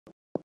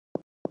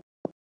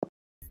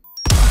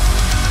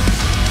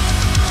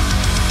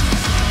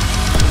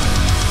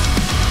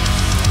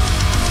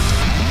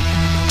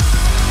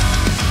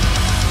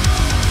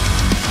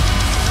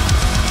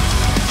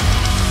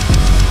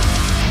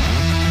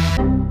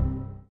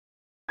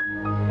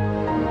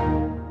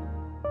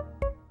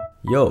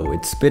Yo,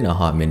 it's been a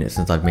hot minute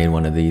since I've made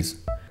one of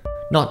these.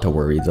 Not to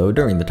worry though,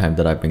 during the time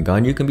that I've been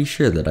gone, you can be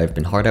sure that I've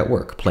been hard at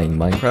work playing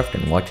Minecraft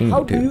and watching YouTube.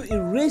 How do you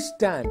erase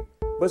time,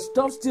 but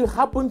stuff still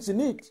happens in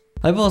it?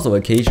 I've also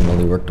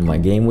occasionally worked on my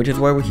game, which is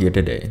why we're here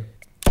today.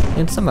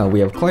 And somehow we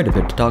have quite a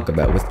bit to talk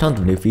about with tons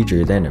of new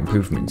features and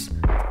improvements.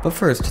 But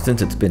first,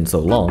 since it's been so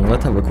long,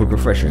 let's have a quick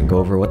refresher and go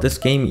over what this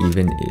game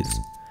even is.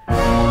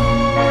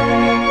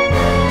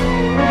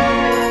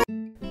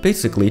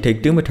 Basically,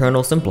 take Doom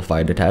Eternal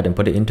simplified a tad and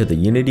put it into the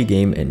Unity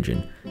game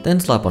engine. Then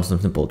slap on some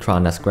simple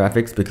Tron-esque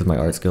graphics because my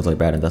art skills are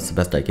bad and that's the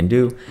best I can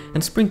do,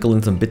 and sprinkle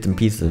in some bits and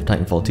pieces of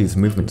Titanfall 2's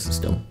movement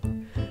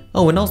system.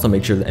 Oh, and also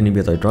make sure the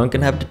enemies are drunk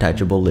and have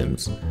detachable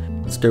limbs.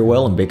 Stir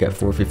well and bake at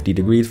 450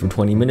 degrees for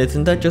 20 minutes,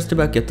 and that just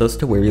about gets us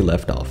to where we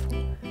left off.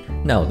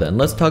 Now then,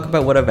 let's talk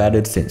about what I've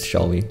added since,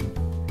 shall we?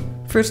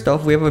 First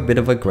off, we have a bit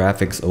of a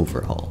graphics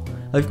overhaul.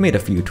 I've made a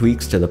few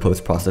tweaks to the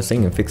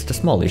post-processing and fixed a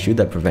small issue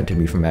that prevented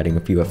me from adding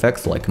a few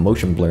effects like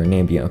motion blur and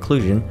ambient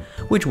occlusion,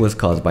 which was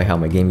caused by how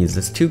my game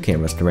uses two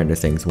cameras to render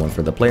things, one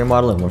for the player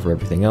model and one for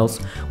everything else,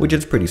 which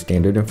is pretty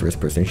standard in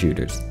first-person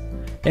shooters.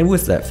 And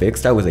with that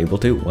fixed, I was able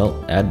to,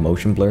 well, add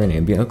motion blur and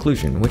ambient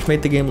occlusion, which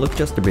made the game look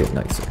just a bit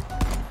nicer.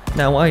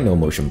 Now, I know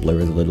motion blur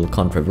is a little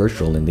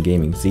controversial in the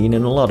gaming scene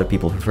and a lot of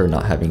people prefer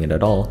not having it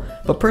at all,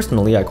 but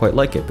personally I quite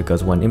like it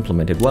because when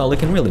implemented well, it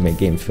can really make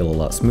games feel a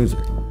lot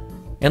smoother.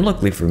 And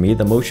luckily for me,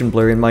 the motion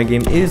blur in my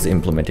game is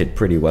implemented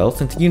pretty well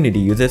since Unity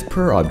uses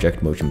per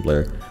object motion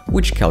blur,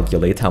 which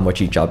calculates how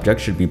much each object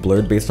should be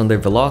blurred based on their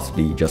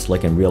velocity, just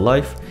like in real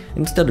life,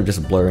 instead of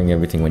just blurring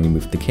everything when you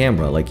move the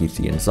camera like you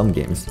see in some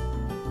games.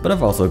 But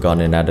I've also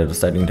gone and added a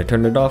setting to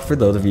turn it off for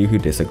those of you who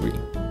disagree.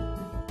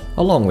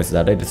 Along with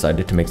that, I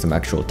decided to make some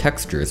actual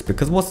textures,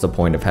 because what's the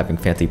point of having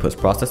fancy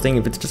post-processing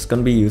if it's just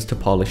gonna be used to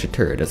polish a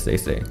turret, as they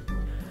say.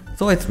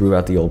 So I threw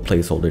out the old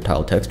placeholder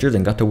tile textures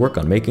and got to work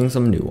on making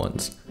some new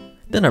ones.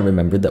 Then I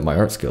remembered that my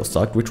art skills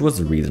sucked, which was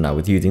the reason I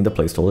was using the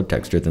placeholder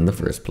textures in the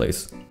first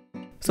place.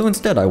 So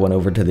instead I went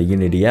over to the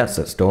Unity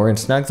asset store and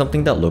snagged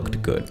something that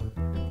looked good.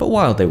 But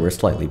while they were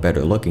slightly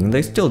better looking,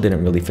 they still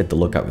didn't really fit the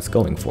look I was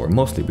going for,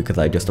 mostly because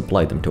I just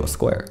applied them to a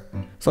square.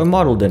 So I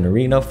modeled an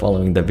arena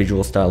following the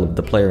visual style of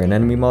the player and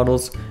enemy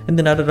models, and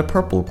then added a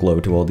purple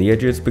glow to all the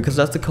edges because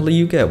that's the color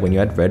you get when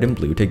you add red and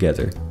blue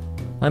together.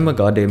 I'm a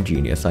goddamn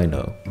genius, I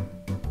know.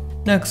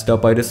 Next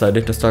up, I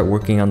decided to start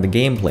working on the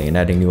gameplay and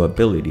adding new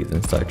abilities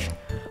and such.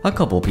 A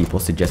couple people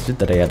suggested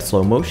that I add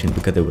slow motion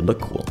because it would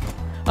look cool.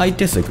 I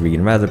disagree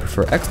and rather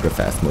prefer extra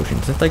fast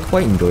motion since I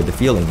quite enjoy the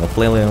feeling of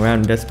flailing around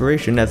in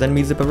desperation as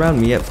enemies zip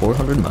around me at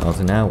 400 miles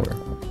an hour.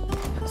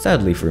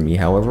 Sadly for me,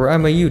 however,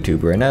 I'm a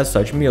YouTuber and as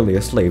such merely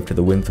a slave to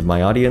the whims of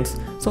my audience,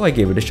 so I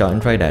gave it a shot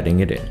and tried adding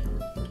it in.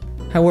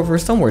 However,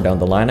 somewhere down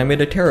the line I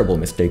made a terrible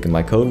mistake in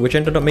my code which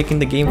ended up making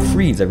the game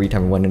freeze every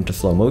time I went into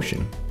slow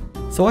motion.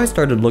 So I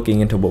started looking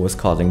into what was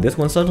causing this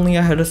when suddenly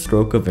I had a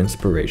stroke of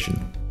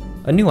inspiration.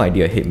 A new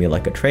idea hit me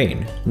like a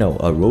train. No,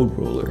 a road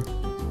roller.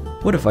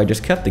 What if I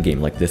just kept the game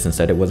like this and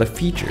said it was a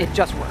feature? It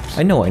just works.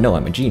 I know,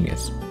 I'm a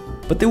genius.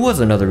 But there was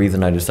another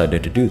reason I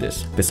decided to do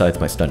this, besides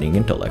my stunning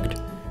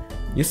intellect.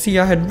 You see,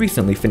 I had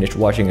recently finished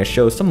watching a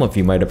show some of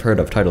you might have heard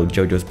of titled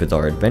JoJo's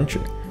Bizarre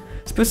Adventure,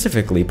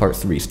 specifically Part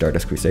 3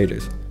 Stardust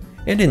Crusaders.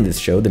 And in this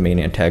show, the main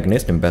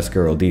antagonist and best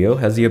girl Dio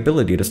has the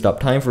ability to stop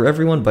time for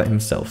everyone but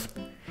himself.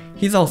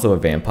 He's also a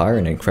vampire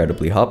and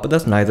incredibly hot, but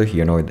that's neither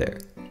here nor there.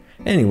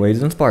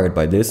 Anyways, inspired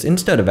by this,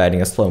 instead of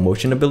adding a slow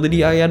motion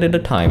ability, I added a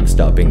time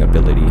stopping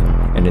ability,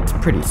 and it's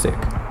pretty sick.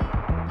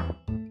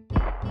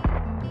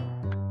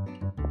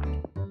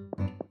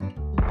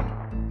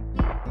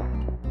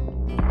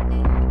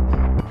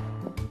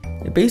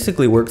 It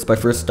basically works by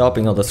first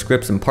stopping all the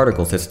scripts and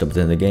particle systems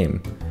in the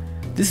game.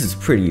 This is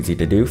pretty easy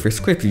to do. For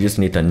scripts you just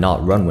need to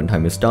not run when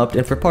time is stopped,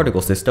 and for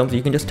particle systems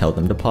you can just tell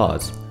them to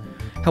pause.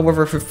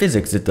 However, for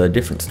physics it's a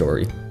different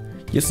story.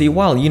 You see,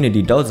 while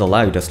Unity does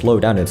allow you to slow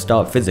down and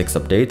stop physics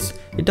updates,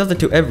 it does it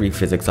to every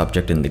physics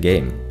object in the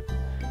game.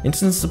 And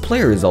since the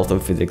player is also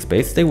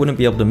physics-based, they wouldn't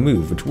be able to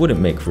move, which wouldn't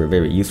make for a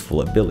very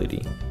useful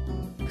ability.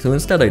 So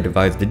instead I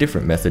devised a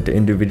different method to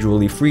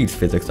individually freeze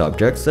physics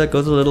objects that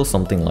goes a little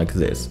something like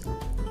this.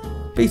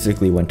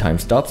 Basically, when time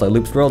stops, I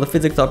loop through all the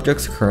physics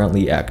objects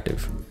currently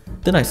active.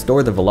 Then I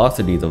store the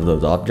velocities of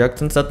those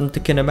objects and set them to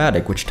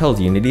kinematic, which tells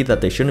Unity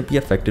that they shouldn't be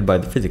affected by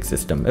the physics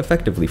system,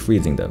 effectively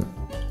freezing them.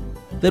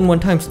 Then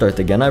when time starts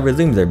again, I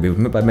resume their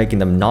movement by making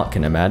them not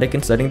kinematic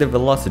and setting their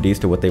velocities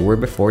to what they were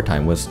before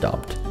time was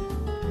stopped.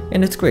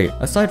 And it's great.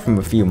 Aside from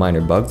a few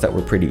minor bugs that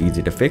were pretty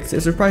easy to fix,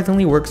 it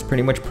surprisingly works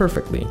pretty much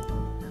perfectly.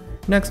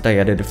 Next, I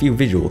added a few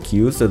visual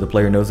cues so the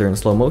player knows they're in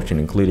slow motion,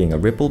 including a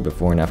ripple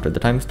before and after the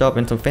time stop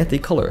and some fancy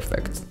color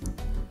effects.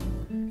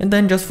 And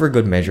then just for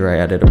good measure, I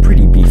added a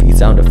pretty beefy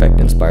sound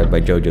effect inspired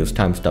by JoJo's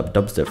time stop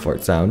dubstep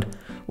fart sound,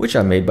 which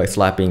I made by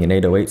slapping an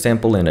 808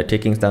 sample and a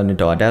ticking sound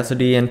into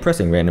Audacity and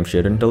pressing random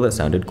shit until it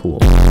sounded cool.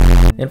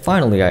 And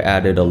finally I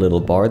added a little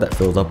bar that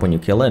fills up when you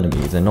kill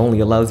enemies and only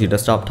allows you to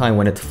stop time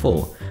when it's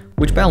full,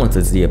 which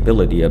balances the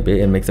ability a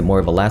bit and makes it more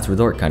of a last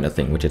resort kind of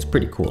thing, which is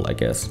pretty cool I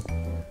guess.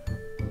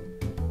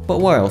 But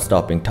while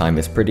stopping time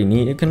is pretty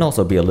neat, it can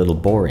also be a little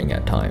boring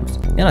at times.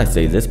 And I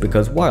say this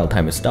because while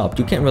time is stopped,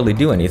 you can't really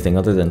do anything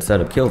other than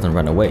set up kills and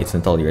run away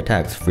since all your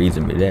attacks freeze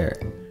in midair.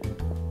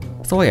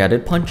 So I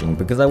added punching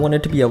because I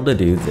wanted to be able to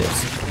do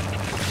this.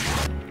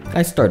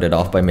 I started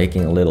off by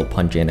making a little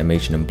punch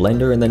animation in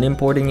Blender and then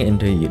importing it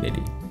into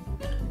Unity.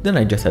 Then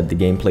I just had the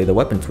game play the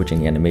weapon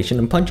switching animation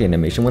and punch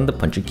animation when the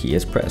punching key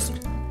is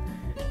pressed.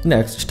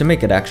 Next, to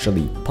make it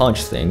actually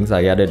punch things,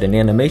 I added an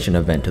animation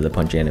event to the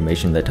punch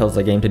animation that tells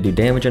the game to do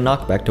damage and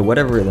knockback to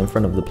whatever is in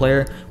front of the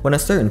player when a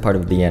certain part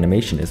of the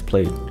animation is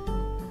played.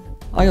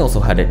 I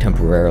also had it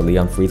temporarily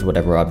unfreeze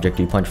whatever object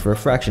you punch for a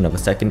fraction of a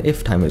second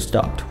if time is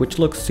stopped, which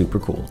looks super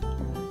cool.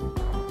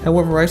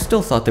 However, I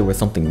still thought there was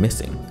something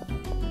missing.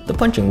 The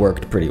punching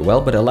worked pretty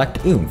well, but it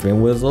lacked oomph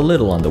and was a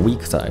little on the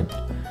weak side,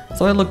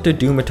 so I looked to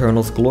Doom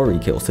Eternal's Glory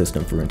Kill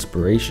system for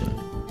inspiration.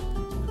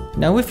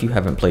 Now if you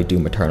haven't played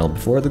Doom Eternal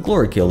before, the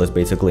Glory Kill is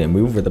basically a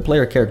move where the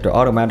player character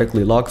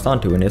automatically locks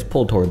onto and is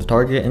pulled toward the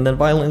target and then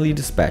violently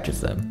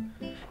dispatches them.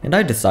 And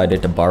I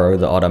decided to borrow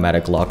the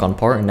automatic lock-on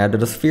part and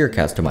added a sphere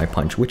cast to my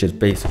punch, which is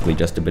basically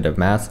just a bit of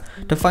mass,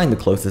 to find the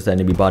closest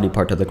enemy body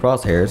part to the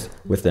crosshairs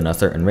within a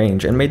certain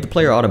range and made the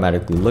player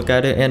automatically look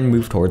at it and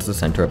move towards the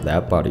center of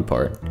that body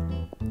part.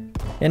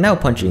 And now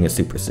punching is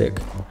super sick.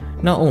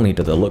 Not only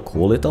does it look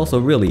cool, it's also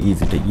really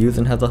easy to use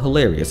and has a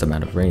hilarious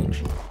amount of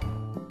range.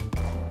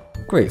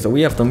 Great, so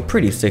we have some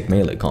pretty sick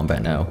melee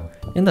combat now.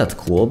 And that's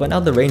cool, but now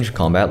the ranged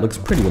combat looks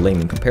pretty lame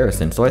in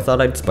comparison, so I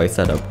thought I'd spice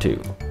that up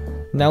too.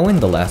 Now in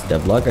the last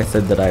devlog I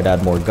said that I'd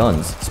add more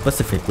guns,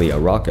 specifically a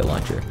rocket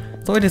launcher,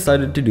 so I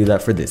decided to do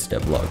that for this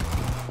devlog.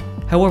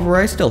 However,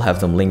 I still have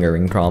some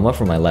lingering trauma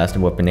from my last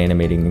weapon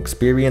animating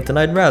experience and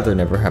I'd rather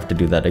never have to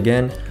do that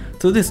again,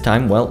 so this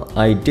time, well,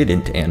 I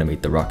didn't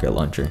animate the rocket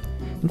launcher.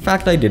 In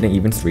fact, I didn't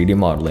even 3D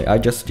model it, I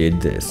just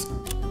did this.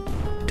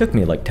 It took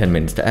me like 10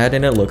 minutes to add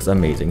and it looks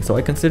amazing, so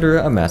I consider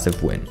it a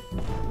massive win.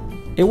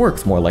 It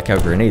works more like how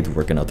grenades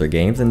work in other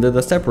games, and there's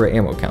a separate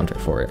ammo counter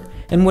for it,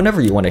 and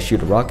whenever you want to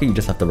shoot a rocket you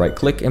just have to right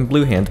click and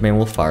Blue Handman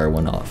will fire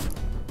one off.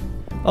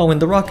 Oh,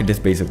 and the rocket is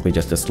basically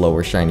just a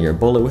slower, shinier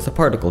bullet with a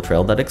particle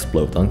trail that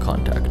explodes on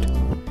contact.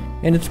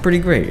 And it's pretty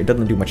great, it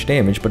doesn't do much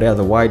damage but it has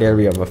a wide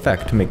area of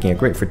effect, making it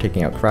great for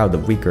taking out crowds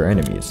of weaker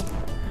enemies.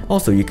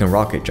 Also, you can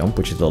rocket jump,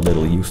 which is a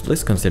little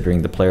useless considering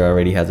the player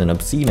already has an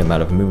obscene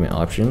amount of movement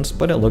options,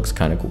 but it looks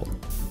kinda cool.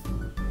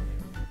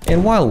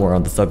 And while we're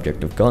on the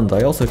subject of guns,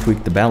 I also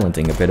tweaked the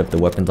balancing a bit of the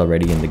weapons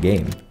already in the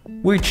game.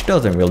 Which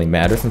doesn't really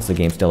matter since the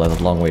game still has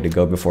a long way to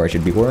go before I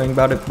should be worrying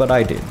about it, but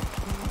I did.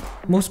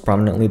 Most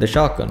prominently the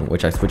shotgun,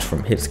 which I switched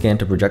from hit scan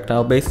to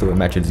projectile based so it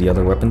matches the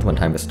other weapons when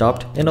time is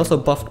stopped, and also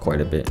buffed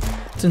quite a bit,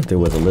 since it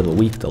was a little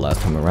weak the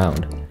last time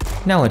around.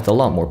 Now it's a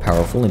lot more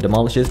powerful and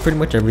demolishes pretty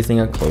much everything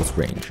at close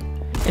range.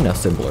 In a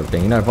similar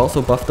vein, I've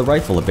also buffed the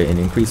rifle a bit and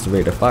increased the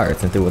rate of fire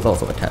since it was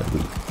also a tad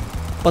weak.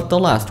 But the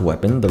last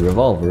weapon, the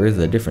revolver, is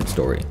a different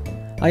story.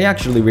 I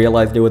actually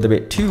realized it was a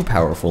bit too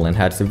powerful and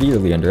had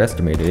severely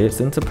underestimated it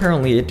since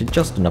apparently it did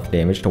just enough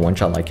damage to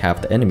one-shot like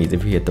half the enemies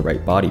if you hit the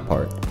right body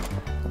part.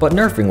 But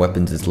nerfing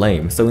weapons is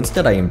lame, so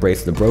instead I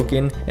embraced the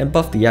broken and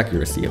buffed the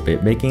accuracy a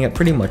bit, making it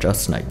pretty much a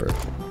sniper.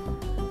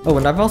 Oh,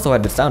 and I've also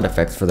added sound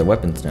effects for the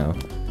weapons now.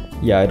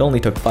 Yeah, it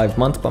only took 5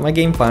 months, but my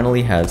game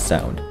finally has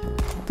sound.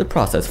 The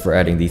process for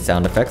adding these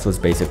sound effects was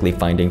basically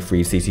finding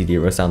free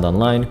CC0 sound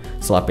online,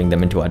 slapping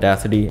them into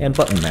Audacity, and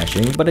button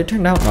mashing, but it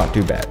turned out not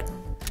too bad.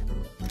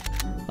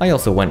 I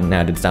also went and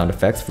added sound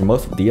effects for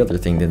most of the other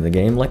things in the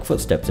game, like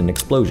footsteps and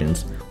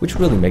explosions, which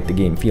really make the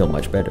game feel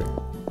much better.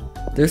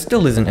 There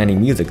still isn't any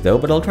music though,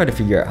 but I'll try to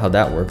figure out how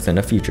that works in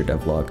a future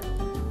devlog.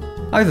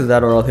 Either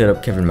that or I'll hit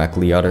up Kevin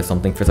MacLeod or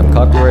something for some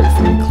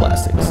copyright-free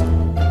classics.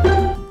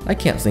 I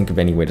can't think of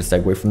any way to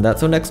segue from that,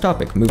 so next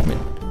topic,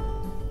 movement.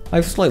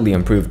 I've slightly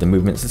improved the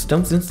movement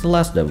system since the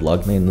last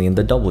devlog, mainly in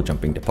the double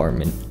jumping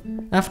department.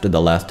 After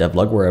the last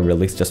devlog where I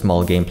released a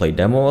small gameplay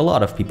demo, a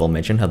lot of people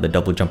mentioned how the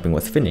double jumping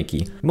was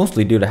finicky,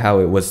 mostly due to how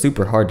it was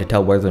super hard to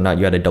tell whether or not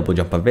you had a double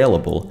jump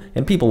available,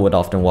 and people would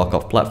often walk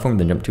off platform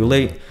and jump too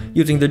late,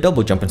 using their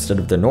double jump instead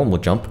of their normal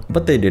jump,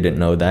 but they didn't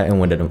know that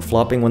and ended up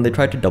flopping when they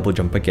tried to double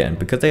jump again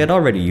because they had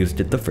already used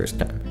it the first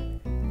time.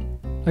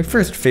 I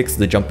first fixed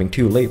the jumping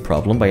too late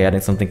problem by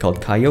adding something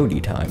called coyote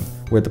time,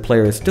 where the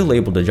player is still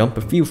able to jump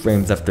a few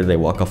frames after they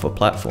walk off a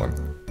platform.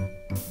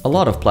 A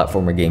lot of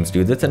platformer games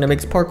do this and it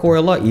makes parkour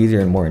a lot easier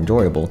and more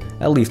enjoyable,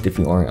 at least if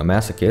you aren't a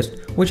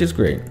masochist, which is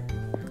great.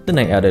 Then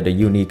I added a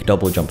unique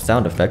double jump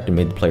sound effect and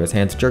made the player's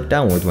hands jerk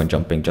downwards when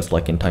jumping just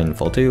like in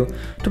Titanfall 2,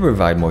 to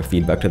provide more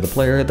feedback to the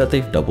player that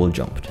they've double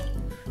jumped.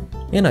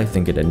 And I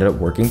think it ended up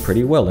working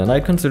pretty well and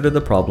I'd consider the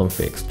problem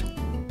fixed.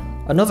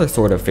 Another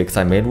sort of fix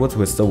I made was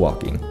with the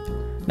walking.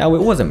 Now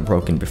it wasn't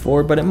broken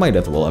before, but it might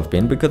as well have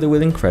been because it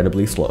was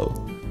incredibly slow.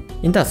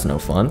 And that's no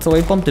fun, so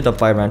I bumped it up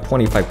by around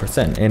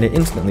 25% and it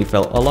instantly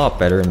felt a lot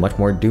better and much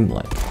more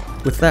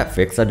Doom-like. With that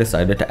fix, I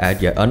decided to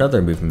add yet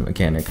another movement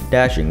mechanic,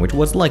 dashing, which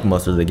was like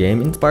most of the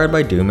game, inspired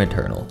by Doom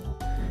Eternal.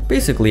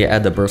 Basically, it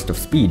adds a burst of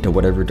speed to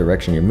whatever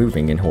direction you're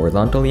moving in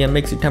horizontally and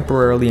makes you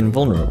temporarily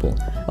invulnerable,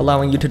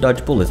 allowing you to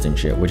dodge bullets and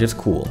shit, which is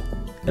cool.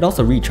 It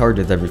also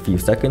recharges every few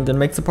seconds and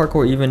makes the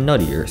parkour even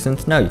nuttier,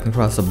 since now you can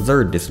cross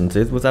absurd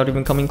distances without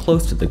even coming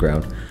close to the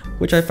ground,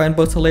 which I find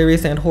both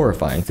hilarious and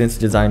horrifying, since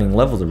designing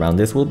levels around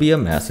this will be a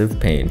massive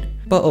pain.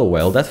 But oh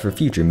well, that's for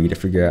future me to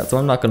figure out, so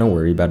I'm not gonna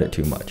worry about it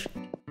too much.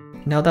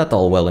 Now that's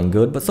all well and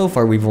good, but so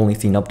far we've only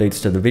seen updates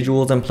to the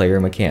visuals and player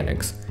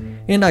mechanics.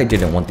 And I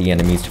didn't want the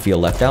enemies to feel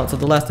left out, so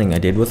the last thing I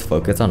did was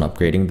focus on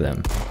upgrading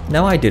them.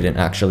 Now I didn't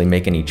actually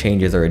make any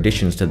changes or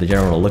additions to the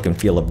general look and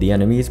feel of the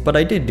enemies, but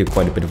I did do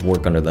quite a bit of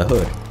work under the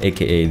hood,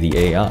 aka the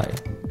AI.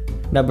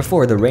 Now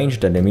before, the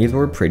ranged enemies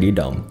were pretty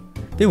dumb.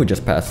 They would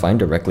just pass fine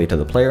directly to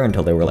the player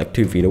until they were like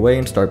 2 feet away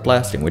and start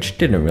blasting, which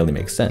didn't really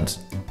make sense.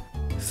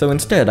 So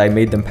instead, I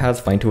made them pass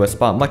fine to a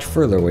spot much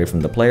further away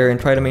from the player and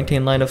try to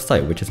maintain line of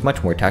sight, which is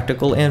much more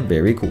tactical and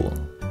very cool.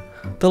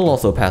 They'll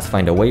also pass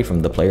fine away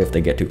from the player if they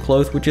get too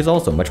close, which is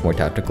also much more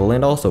tactical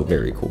and also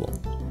very cool.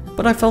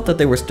 But I felt that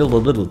they were still a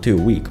little too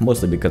weak,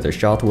 mostly because their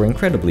shots were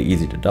incredibly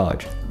easy to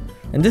dodge.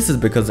 And this is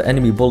because the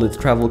enemy bullets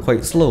travel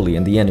quite slowly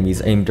and the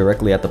enemies aim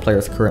directly at the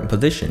player's current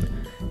position,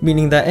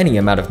 meaning that any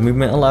amount of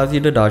movement allows you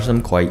to dodge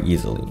them quite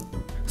easily.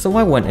 So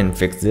I went and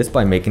fixed this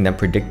by making them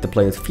predict the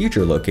player's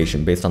future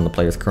location based on the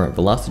player's current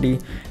velocity,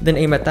 then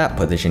aim at that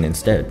position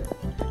instead.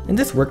 And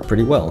this worked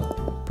pretty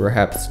well.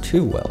 Perhaps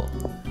too well.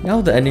 Now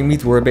the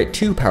enemies were a bit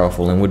too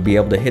powerful and would be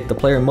able to hit the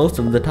player most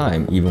of the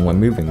time, even when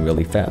moving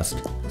really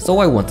fast. So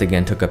I once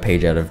again took a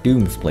page out of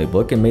Doom's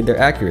playbook and made their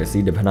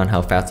accuracy depend on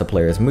how fast the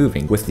player is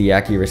moving, with the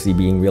accuracy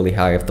being really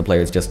high if the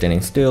player is just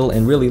standing still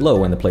and really low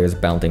when the player is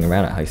bouncing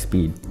around at high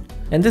speed.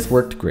 And this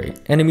worked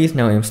great. Enemies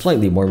now aim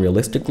slightly more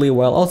realistically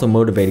while also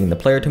motivating the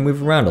player to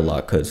move around a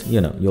lot, cause,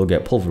 you know, you'll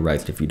get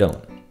pulverized if you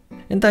don't.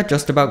 And that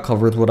just about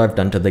covers what I've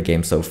done to the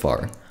game so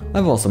far.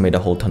 I've also made a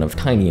whole ton of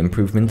tiny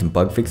improvements and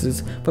bug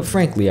fixes, but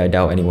frankly I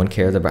doubt anyone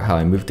cares about how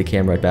I moved the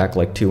camera back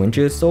like 2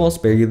 inches, so I'll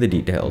spare you the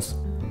details.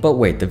 But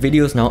wait, the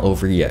video's not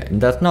over yet,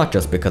 and that's not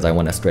just because I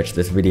want to stretch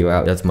this video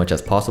out as much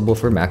as possible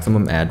for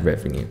maximum ad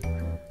revenue.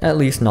 At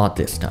least not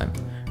this time.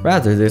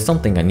 Rather, there's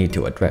something I need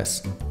to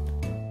address.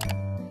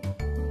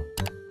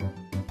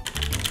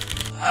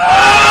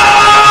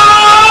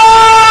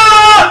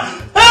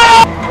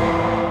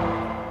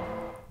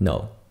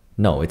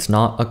 No, it's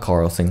not a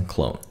Karlson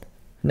clone.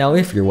 Now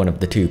if you're one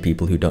of the 2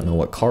 people who don't know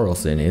what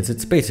Karlson is,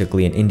 it's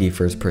basically an indie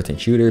first-person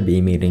shooter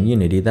being made in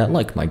Unity that,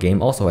 like my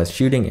game, also has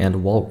shooting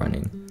and wall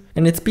running.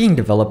 And it's being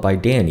developed by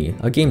Danny,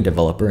 a game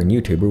developer and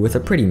YouTuber with a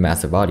pretty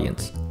massive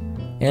audience.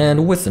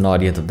 And with an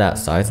audience of that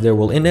size, there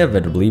will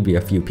inevitably be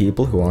a few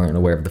people who aren't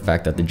aware of the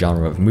fact that the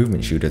genre of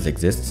movement shooters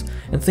exists,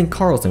 and think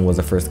Karlson was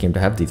the first game to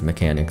have these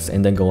mechanics,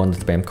 and then go on to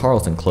spam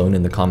Karlson clone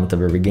in the comments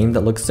of every game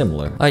that looks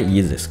similar,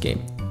 i.e. this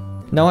game.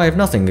 Now I have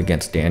nothing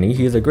against Danny,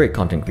 he is a great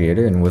content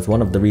creator and was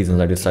one of the reasons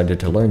I decided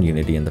to learn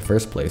Unity in the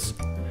first place.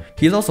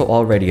 He's also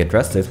already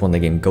addressed this when the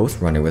game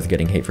Ghost Runner was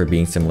getting hate for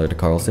being similar to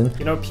Karlson.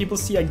 You know, people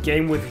see a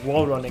game with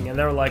wall running and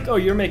they're like, oh,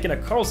 you're making a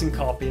Karlson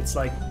copy. It's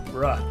like,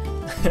 bruh.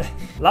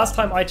 Last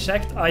time I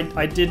checked,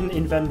 I didn't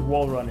invent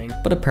wall running.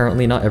 But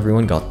apparently not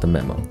everyone got the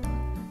memo.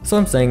 So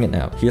I'm saying it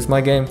now, here's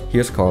my game,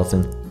 here's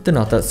Karlson. They're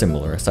not that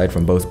similar, aside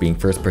from both being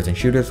first-person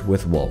shooters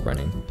with wall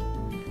running.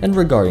 And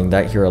regarding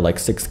that, here are like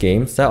 6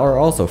 games that are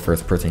also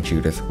first-person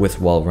shooters with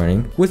wall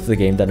running, with the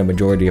game that a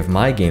majority of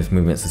my game's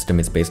movement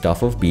system is based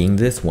off of being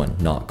this one,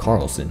 not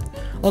Karlson.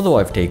 Although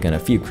I've taken a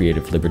few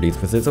creative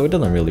liberties with it, so it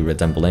doesn't really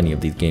resemble any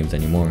of these games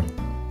anymore.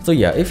 So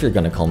yeah, if you're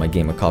gonna call my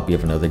game a copy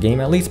of another game,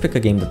 at least pick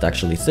a game that's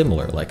actually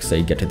similar, like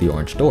say Get to the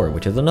Orange Door,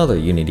 which is another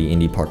Unity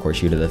indie parkour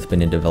shooter that's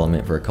been in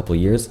development for a couple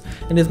years,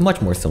 and is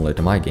much more similar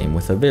to my game,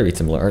 with a very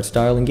similar art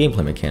style and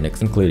gameplay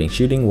mechanics, including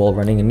shooting, wall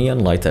running, and neon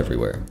lights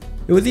everywhere.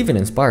 It was even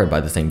inspired by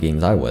the same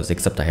games I was,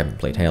 except I haven't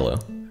played Halo.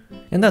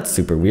 And that's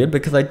super weird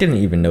because I didn't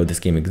even know this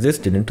game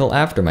existed until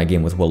after my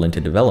game was well into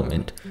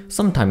development,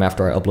 sometime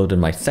after I uploaded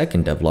my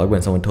second devlog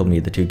when someone told me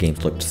the 2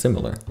 games looked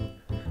similar.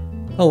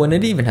 Oh, and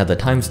it even had the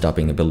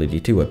time-stopping ability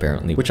too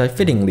apparently, which I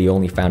fittingly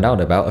only found out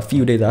about a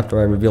few days after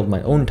I revealed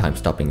my own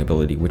time-stopping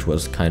ability, which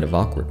was kind of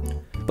awkward.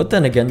 But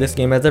then again, this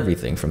game has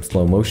everything from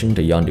slow motion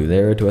to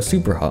yandere to a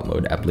super hot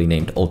mode aptly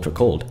named ultra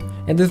cold.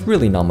 And there's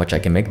really not much I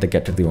can make that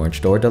Get to the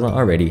Orange Door doesn't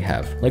already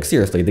have. Like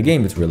seriously, the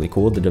game is really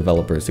cool, the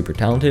developer is super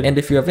talented, and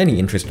if you have any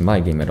interest in my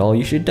game at all,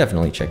 you should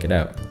definitely check it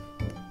out.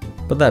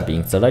 But that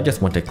being said, I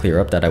just want to clear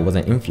up that I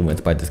wasn't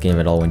influenced by this game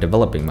at all when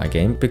developing my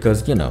game,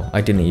 because, you know, I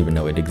didn't even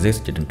know it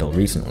existed until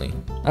recently.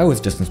 I was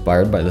just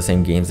inspired by the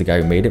same games the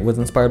guy who made it was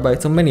inspired by,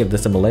 so many of the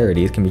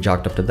similarities can be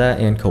chalked up to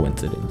that and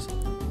coincidence.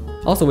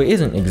 Also, it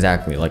isn't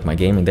exactly like my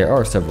game, and there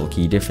are several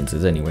key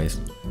differences anyways.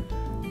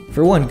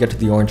 For one, Get to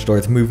the Orange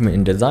Door's movement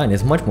and design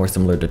is much more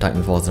similar to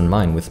Titanfall's than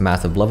mine, with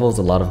massive levels,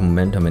 a lot of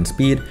momentum and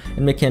speed,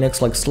 and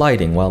mechanics like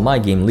sliding, while my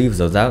game leaves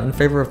those out in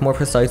favor of more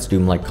precise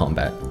Doom-like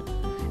combat.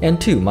 And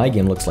 2, my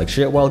game looks like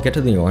shit while Get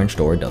to the Orange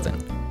Door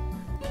doesn't.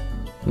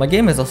 My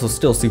game is also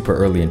still super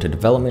early into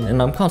development,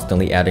 and I'm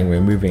constantly adding,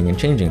 removing, and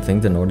changing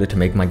things in order to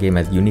make my game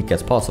as unique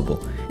as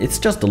possible. It's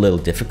just a little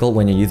difficult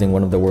when you're using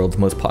one of the world's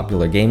most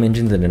popular game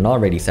engines in an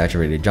already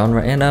saturated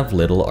genre and have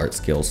little art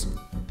skills.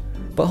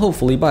 but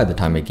hopefully by the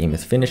time a game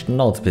is finished and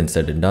all it's been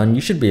said and done,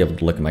 you should be able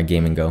to look at my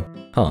game and go,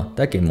 huh,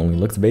 that game only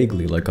looks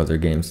vaguely like other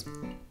games.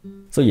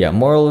 So yeah,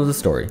 moral of the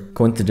story.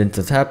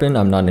 Coincidences happen,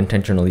 I'm not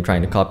intentionally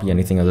trying to copy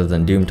anything other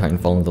than Doom,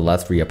 Titanfall, and the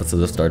last 3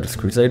 episodes of Stardust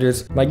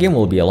Crusaders. My game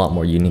will be a lot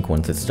more unique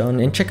once it's done,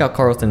 and check out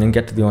Karlson and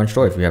Get to the Orange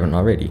Door if you haven't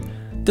already.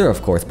 They're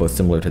of course both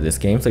similar to this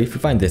game, so if you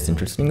find this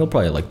interesting, you'll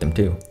probably like them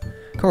too.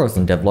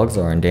 Karlson devlogs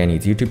are on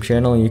Danny's YouTube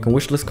channel, and you can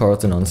wishlist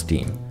Karlson on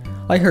Steam.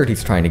 I heard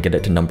he's trying to get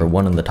it to number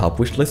 1 on the top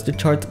wishlisted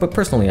charts, but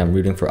personally I'm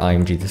rooting for I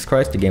Am Jesus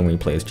Christ, a game where you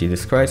play as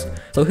Jesus Christ,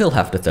 so he'll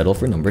have to settle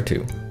for number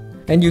 2.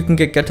 And you can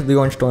get to the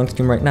Orange Door on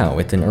Steam right now,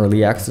 it's in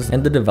early access,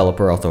 and the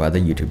developer also has a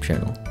YouTube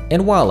channel.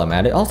 And while I'm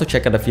at it, also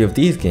check out a few of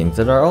these games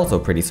that are also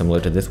pretty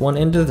similar to this one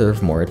and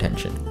deserve more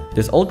attention.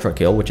 There's Ultra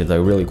Kill, which is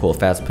a really cool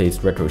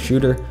fast-paced retro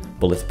shooter,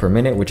 Bullets Per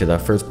Minute, which is a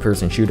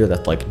first-person shooter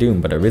that's like Doom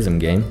but a rhythm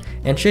game,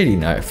 and Shady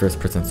Knight, a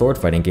first-person sword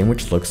fighting game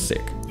which looks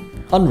sick.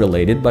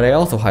 Unrelated, but I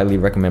also highly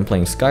recommend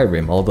playing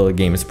Skyrim, although the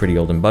game is pretty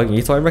old and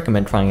buggy, so I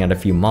recommend trying out a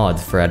few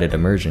mods for added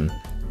immersion.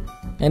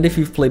 And if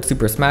you've played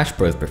Super Smash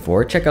Bros.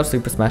 Before, check out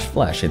Super Smash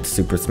Flash. It's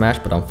Super Smash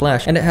but on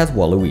Flash, and it has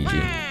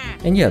Waluigi.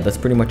 And yeah, that's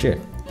pretty much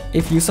it.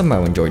 If you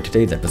somehow enjoyed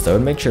today's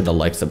episode, make sure to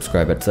like,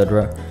 subscribe,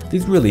 etc.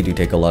 These really do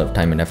take a lot of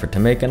time and effort to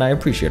make, and I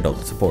appreciate all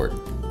the support.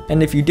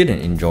 And if you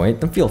didn't enjoy it,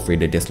 then feel free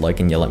to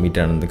dislike and yell at me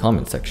down in the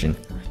comment section.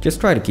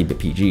 Just try to keep it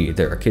PG,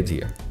 there are kids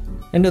here.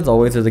 And as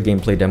always, there's a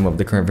gameplay demo of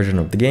the current version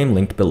of the game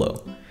linked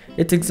below.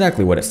 It's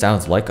exactly what it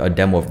sounds like, a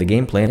demo of the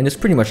gameplay, and it's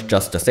pretty much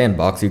just a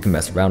sandbox you can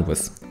mess around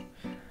with.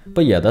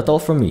 But yeah, that's all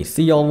from me.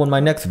 See y'all when my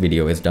next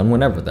video is done,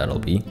 whenever that'll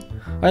be.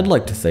 I'd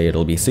like to say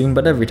it'll be soon,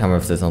 but every time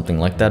I've said something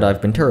like that,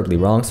 I've been terribly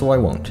wrong, so I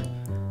won't.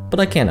 But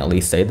I can at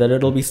least say that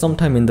it'll be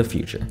sometime in the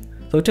future.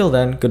 So till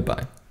then,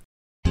 goodbye.